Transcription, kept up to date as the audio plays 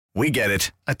We get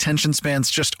it. Attention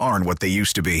spans just aren't what they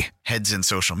used to be. Heads in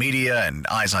social media and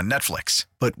eyes on Netflix.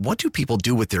 But what do people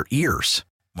do with their ears?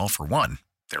 Well, for one,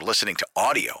 they're listening to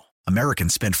audio.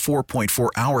 Americans spend 4.4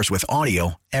 hours with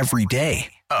audio every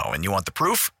day. Oh, and you want the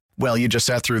proof? Well, you just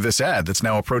sat through this ad that's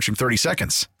now approaching 30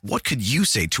 seconds. What could you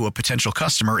say to a potential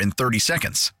customer in 30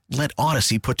 seconds? Let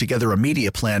Odyssey put together a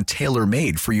media plan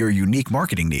tailor-made for your unique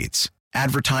marketing needs.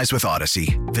 Advertise with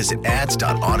Odyssey. Visit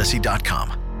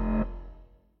ads.odyssey.com.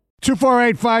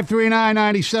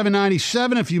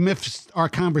 248-539-9797. If you missed our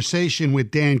conversation with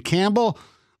Dan Campbell,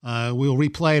 we'll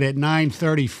replay it at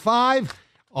 9:35,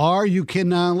 or you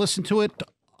can listen to it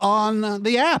on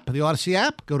the app, the Odyssey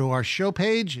app. Go to our show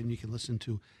page, and you can listen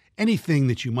to anything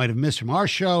that you might have missed from our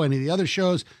show, any of the other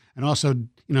shows, and also,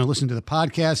 listen to the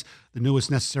podcast. The newest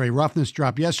Necessary Roughness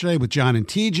dropped yesterday with John and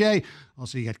TJ.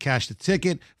 Also, you got Cash the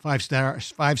Ticket, Five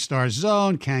Star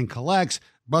Zone, Can Collects,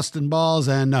 Bustin' Balls,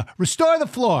 and Restore the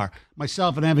Floor.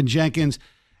 Myself and Evan Jenkins.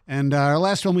 And our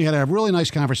last one, we had a really nice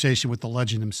conversation with the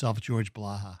legend himself, George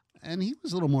Blaha. And he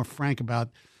was a little more frank about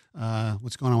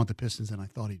what's going on with the Pistons than I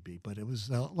thought he'd be. But it was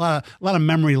a lot of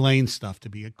memory lane stuff, to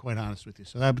be quite honest with you.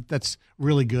 So that's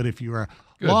really good if you're a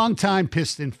longtime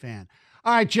Piston fan.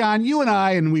 All right, John, you and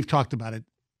I, and we've talked about it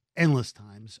endless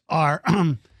times, are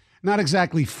not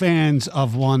exactly fans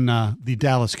of the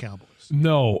Dallas Cowboys.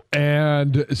 No,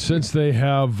 and since they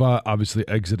have obviously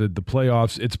exited the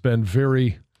playoffs, it's been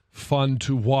very fun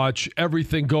to watch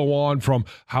everything go on from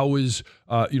how is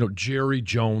Jerry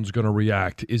Jones going to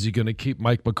react? Is he going to keep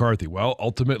Mike McCarthy? Well,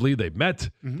 ultimately they've met.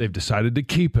 Mm-hmm. They've decided to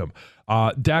keep him.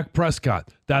 Dak Prescott,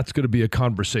 that's going to be a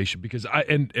conversation because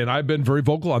I've been very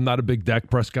vocal. I'm not a big Dak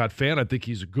Prescott fan. I think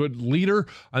he's a good leader.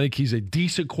 I think he's a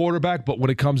decent quarterback, but when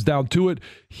it comes down to it,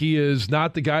 he is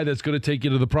not the guy that's going to take you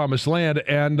to the promised land.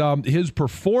 And his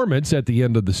performance at the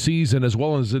end of the season, as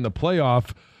well as in the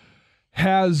playoff,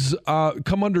 has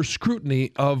come under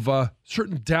scrutiny of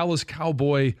certain Dallas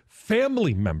Cowboy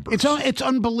family members. It's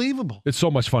unbelievable. It's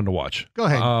so much fun to watch. Go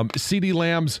ahead. CeeDee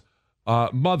Lamb's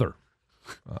mother,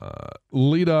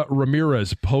 Lita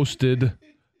Ramirez, posted,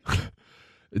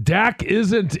 Dak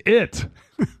isn't it.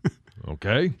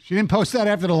 Okay. She didn't post that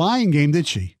after the Lion game, did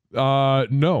she?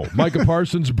 No. Micah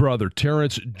Parsons' brother,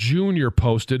 Terrence Jr.,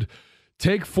 posted,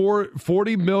 take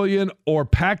 $40 million or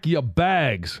pack your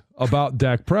bags about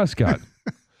Dak Prescott.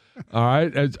 All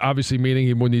right. It's obviously meaning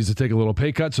he needs to take a little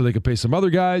pay cut so they can pay some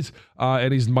other guys,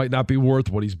 and he might not be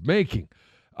worth what he's making.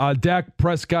 Dak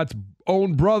Prescott's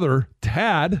own brother,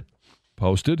 Tad,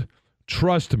 posted,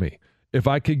 trust me, if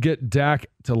I could get Dak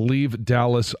to leave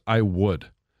Dallas, I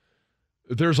would.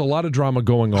 There's a lot of drama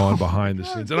going on behind the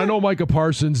scenes. And I know Micah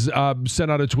Parsons sent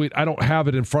out a tweet. I don't have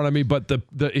it in front of me, but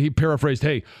he paraphrased,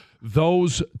 hey,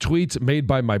 those tweets made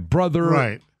by my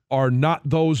brother are not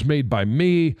those made by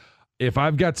me. If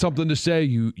I've got something to say,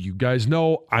 you guys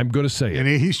know I'm going to say it. And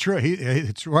he's true.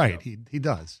 It's right. He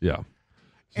does. Yeah.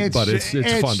 But it's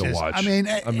fun to watch. I mean,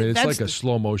 it's like a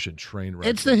slow motion train wreck.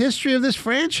 It's the history of this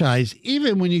franchise.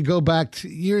 Even when you go back to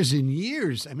years and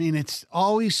years, I mean, it's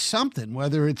always something,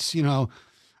 whether it's, I don't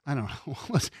know,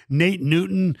 Nate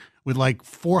Newton with like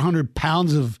 400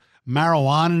 pounds of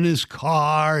marijuana in his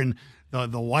car and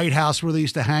the White House where they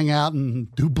used to hang out and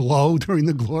do blow during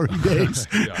the glory days.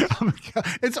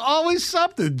 It's always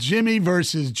something. Jimmy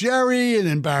versus Jerry and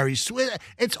then Barry Switz.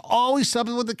 It's always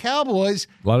something with the Cowboys.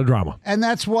 A lot of drama. And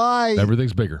that's why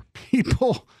everything's bigger.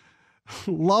 People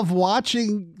love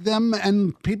watching them,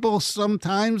 and people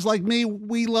sometimes, like me,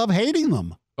 we love hating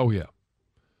them. Oh, yeah.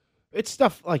 It's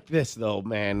stuff like this, though,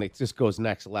 man. It just goes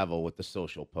next level with the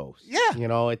social posts.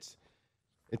 Yeah.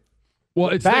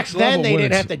 It's back then they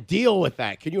didn't have to deal with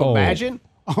that. Can you imagine?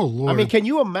 Oh, Lord. I mean, can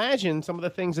you imagine some of the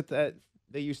things that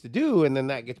they used to do, and then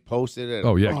that gets posted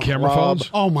at camera phones.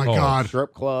 Oh my God,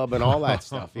 strip club and all that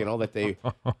stuff. That they.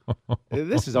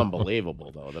 This is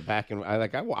unbelievable, though. The back and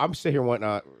I'm sitting here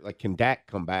wanting can Dak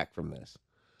come back from this?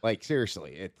 Like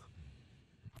seriously,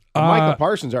 Michael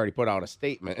Parsons already put out a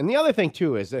statement, and the other thing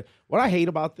too is that what I hate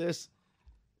about this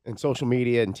and social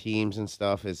media and teams and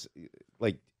stuff is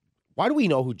why do we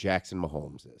know who Jackson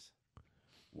Mahomes is?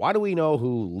 Why do we know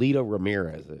who Lita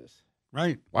Ramirez is?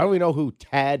 Right. Why do we know who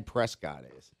Tad Prescott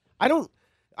is?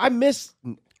 I miss.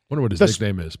 Wonder what his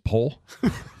nickname is. Pole?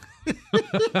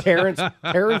 Terrence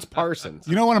Parsons.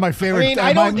 One of my favorite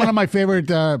one of my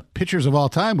favorite pitchers of all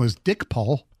time was Dick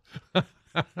Pole.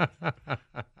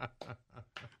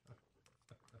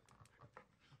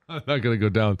 I'm not going to go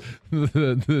down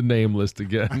the name list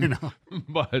again. I know.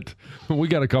 But we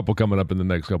got a couple coming up in the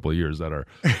next couple of years that are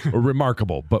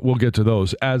remarkable. But we'll get to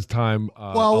those as time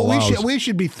allows. We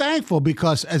should be thankful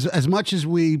because as much as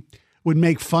we would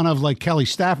make fun of like Kelly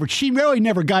Stafford. She really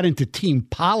never got into team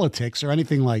politics or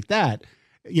anything like that,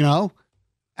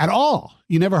 at all.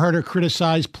 You never heard her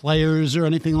criticize players or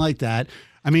anything like that.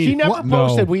 I mean, she never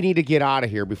posted, "We need to get out of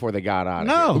here" before they got out of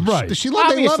here. No, right.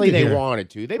 Obviously, they wanted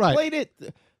to. They played it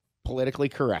politically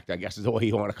correct, I guess is the way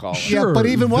you want to call it. Sure, yeah, but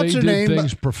even what's her name?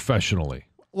 Things professionally.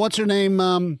 What's her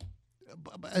name?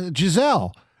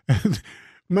 Giselle.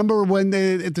 Remember when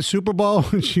at the Super Bowl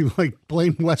when she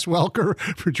blamed Wes Welker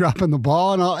for dropping the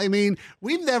ball and all? I mean,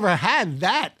 we've never had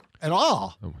that at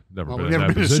all. Never We've been never in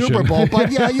that been position. to Super Bowl, but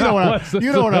yeah, you know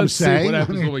what I'm saying. What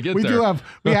happens when we get there? do have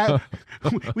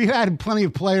we've had plenty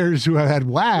of players who have had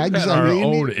wags. Our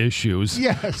own issues.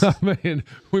 Yes, I mean,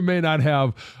 we may not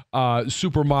have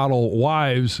supermodel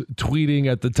wives tweeting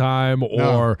at the time,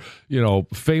 or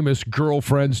famous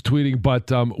girlfriends tweeting,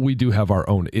 but we do have our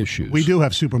own issues. we do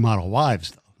have supermodel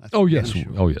wives, though. That's Yes,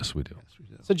 we do.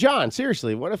 So, John,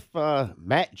 seriously, what if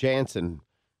Matt Jansen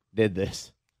did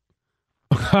this?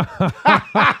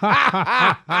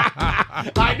 I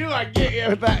knew I'd get you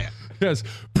with that. Yes,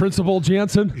 Principal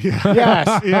Jansen.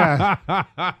 Yes. Yeah.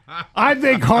 I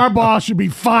think Harbaugh should be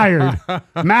fired.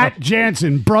 Matt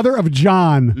Jansen, brother of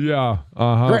John. Yeah.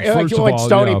 Like when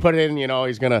Stoney put it in,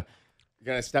 he's gonna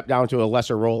step down to a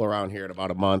lesser role around here in about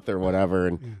a month or whatever.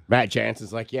 And Matt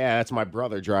Jansen's like, "Yeah, that's my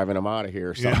brother driving him out of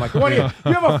here." So I'm like, "What do you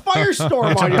have a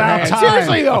firestorm on your hands?"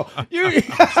 Seriously though, It's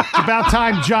about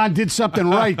time John did something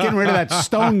right, getting rid of that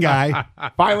Stone guy.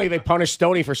 Finally, they punished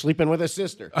Stoney for sleeping with his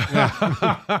sister.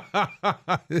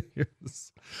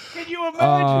 Yes. Can you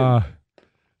imagine?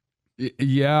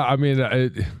 Yeah, I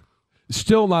mean,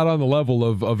 still not on the level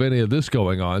of any of this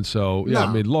going on. So, yeah, No.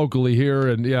 I mean, locally here,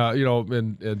 and,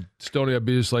 and Stoney would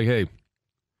be just like, hey,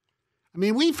 I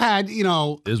mean, we've had,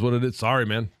 is what it is. Sorry,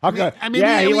 man. Okay. I mean,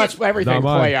 he lets everything Not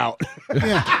mine. play out.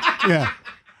 yeah.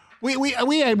 We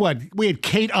had what? We had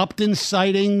Kate Upton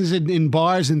sightings in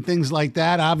bars and things like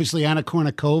that. Obviously, Anna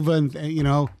Kournikova,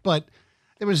 and but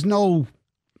there was no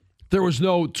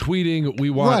tweeting we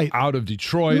want Right. out of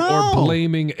Detroit No. or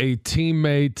blaming a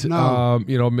teammate. No. I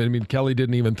mean, Kelly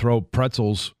didn't even throw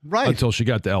pretzels Right. until she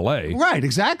got to L.A. right.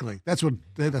 Exactly. That's what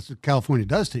California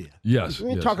does to you. Yes. We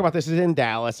didn't yes. talk about this is in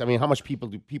Dallas. I mean, how much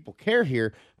people care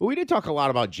here? But we did talk a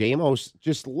lot about JMO's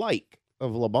dislike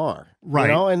of Lamar. Right.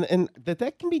 And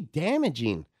that can be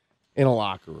damaging in a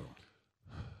locker room.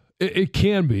 It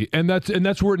can be, and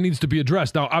that's where it needs to be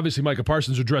addressed. Now, obviously, Micah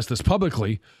Parsons addressed this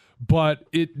publicly, but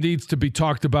it needs to be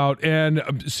talked about. And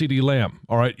CeeDee Lamb,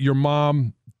 all right, your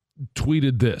mom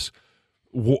tweeted this.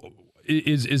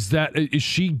 Is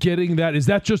she getting that? Is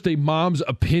that just a mom's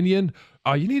opinion?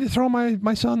 You need to throw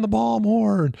my son the ball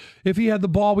more. And if he had the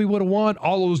ball, we would have won.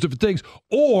 All those different things.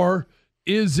 Or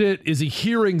is he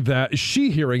hearing that? Is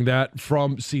she hearing that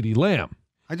from CeeDee Lamb?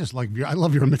 I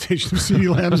love your imitation of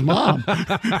CeeDee Lamb's mom.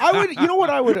 What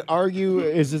I would argue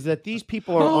is that these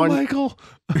people are Michael.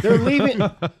 They're leaving.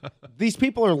 These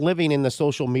people are living in the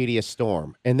social media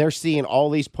storm, and they're seeing all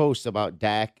these posts about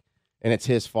Dak, and it's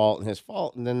his fault,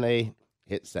 and then they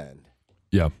hit send.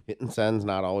 Yeah. Hitting send's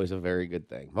not always a very good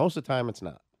thing. Most of the time, it's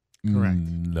not. Correct.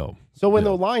 No. So when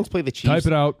the Lions play the Chiefs, Type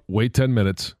it out, wait 10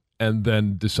 minutes, and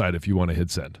then decide if you want to hit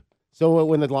send. So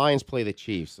when the Lions play the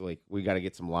Chiefs, we got to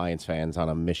get some Lions fans on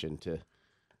a mission to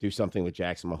do something with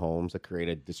Jackson Mahomes to create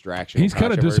a distraction. He's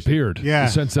kind of disappeared. Yeah.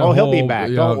 Since that He'll be whole, back.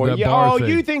 Don't worry. that bar thing.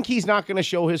 You think he's not going to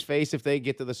show his face if they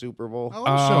get to the Super Bowl? I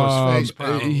want to show his face,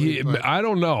 probably. but- I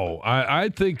don't know. I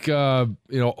think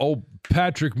old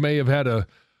Patrick may have had a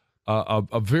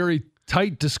very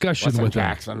tight discussion Listen, with him.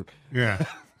 Jackson. yeah.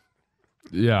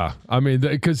 Yeah, I mean,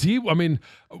 because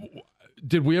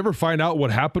did we ever find out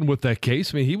what happened with that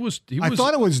case? I mean, he was. I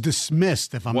thought it was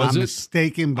dismissed, if I'm Was not it?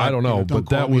 mistaken. But, I don't know, don't but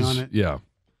that quote me was on it. yeah,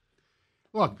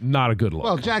 Look, not a good look.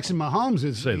 well, Jackson Mahomes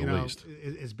is, Say the least.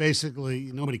 is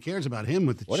basically nobody cares about him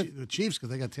with the Chiefs because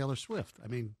they got Taylor Swift. I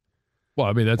mean, Well,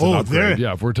 I mean, that's an upgrade.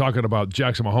 Yeah, if we're talking about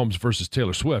Jackson Mahomes versus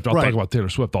Taylor Swift, I'll Right. talk about Taylor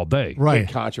Swift all day. right?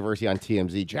 Big controversy on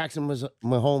TMZ. Jackson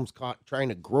Mahomes caught trying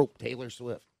to grope Taylor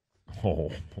Swift. Oh.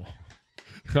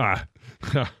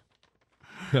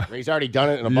 He's already done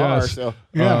it in a bar, Yes. so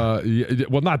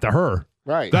Well, not to her.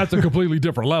 right. That's a completely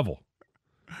different level.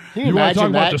 Can you want to talk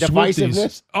imagine about that the divisiveness?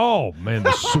 Swifties? Oh, man, the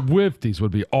Swifties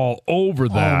would be all over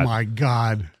that. Oh my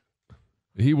God!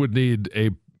 He would need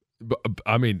a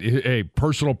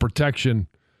personal protection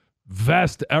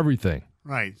vest, everything.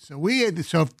 Right. So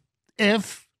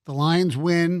if the Lions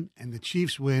win and the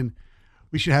Chiefs win,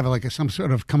 we should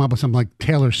have come up with some like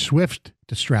Taylor Swift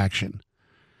distraction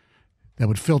that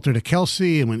would filter to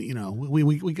Kelsey, and when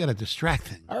we got to distract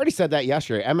things. I already said that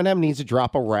yesterday. Eminem needs to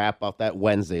drop a rap off that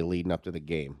Wednesday leading up to the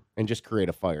game and just create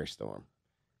a firestorm.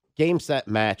 game, set,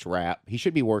 match, wrap. He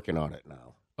should be working on it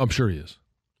now. I'm sure he is.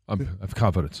 I have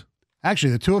confidence.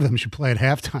 Actually, the two of them should play at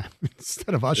halftime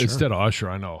instead of Usher.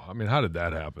 I know. I mean, how did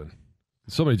that happen?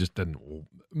 Somebody just didn't.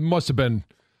 Must have been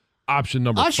option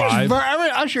number 5.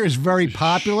 Usher is very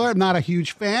popular. I'm not a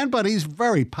huge fan, but he's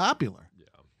very popular. Yeah.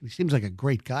 He seems like a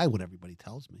great guy, what everybody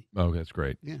tells me. Oh, that's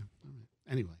great. Yeah.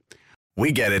 Anyway.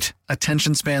 We get it.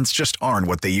 Attention spans just aren't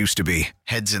what they used to be.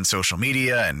 Heads in social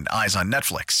media and eyes on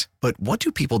Netflix. But what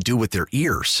do people do with their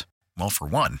ears? Well, for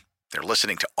one, they're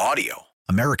listening to audio.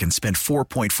 Americans spend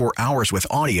 4.4 hours with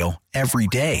audio every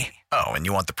day. Oh, and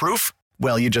you want the proof?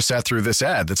 Well, you just sat through this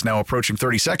ad that's now approaching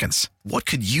 30 seconds. What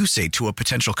could you say to a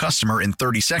potential customer in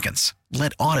 30 seconds?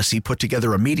 Let Odyssey put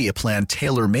together a media plan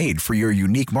tailor-made for your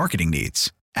unique marketing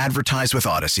needs. Advertise with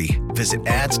Odyssey. Visit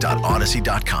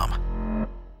ads.odyssey.com.